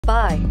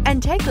By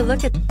and take a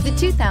look at the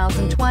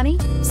 2020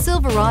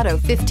 Silverado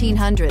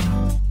 1500.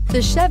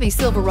 The Chevy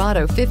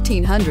Silverado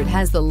 1500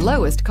 has the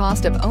lowest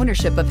cost of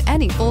ownership of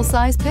any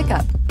full-size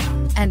pickup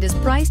and is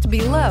priced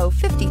below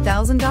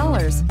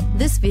 $50,000.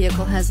 This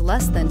vehicle has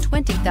less than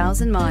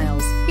 20,000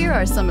 miles. Here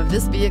are some of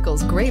this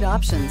vehicle's great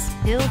options: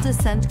 hill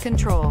descent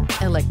control,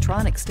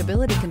 electronic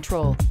stability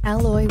control,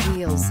 alloy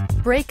wheels,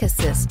 brake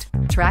assist,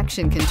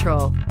 traction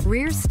control,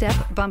 rear step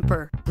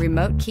bumper,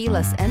 remote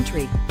keyless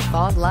entry,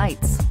 fog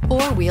lights,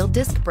 four-wheel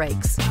disc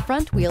brakes,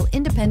 front-wheel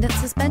independent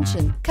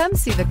suspension. Come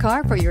see the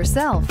car for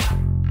yourself.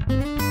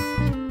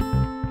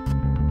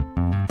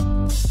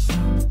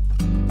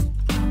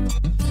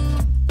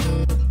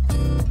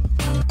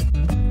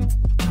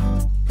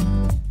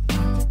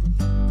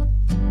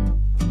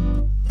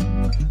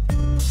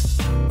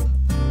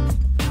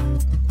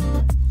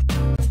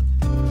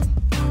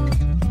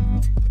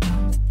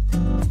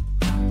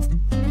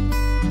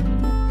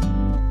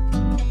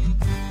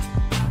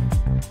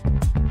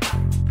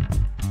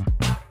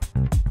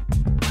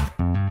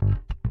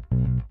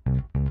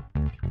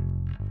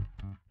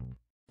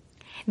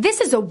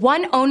 This is a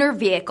one-owner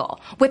vehicle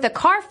with a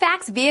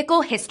Carfax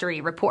Vehicle History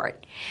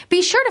Report.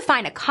 Be sure to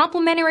find a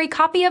complimentary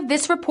copy of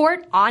this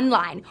report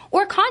online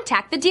or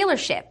contact the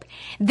dealership.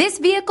 This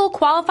vehicle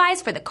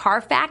qualifies for the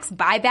Carfax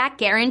Buyback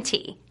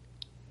Guarantee.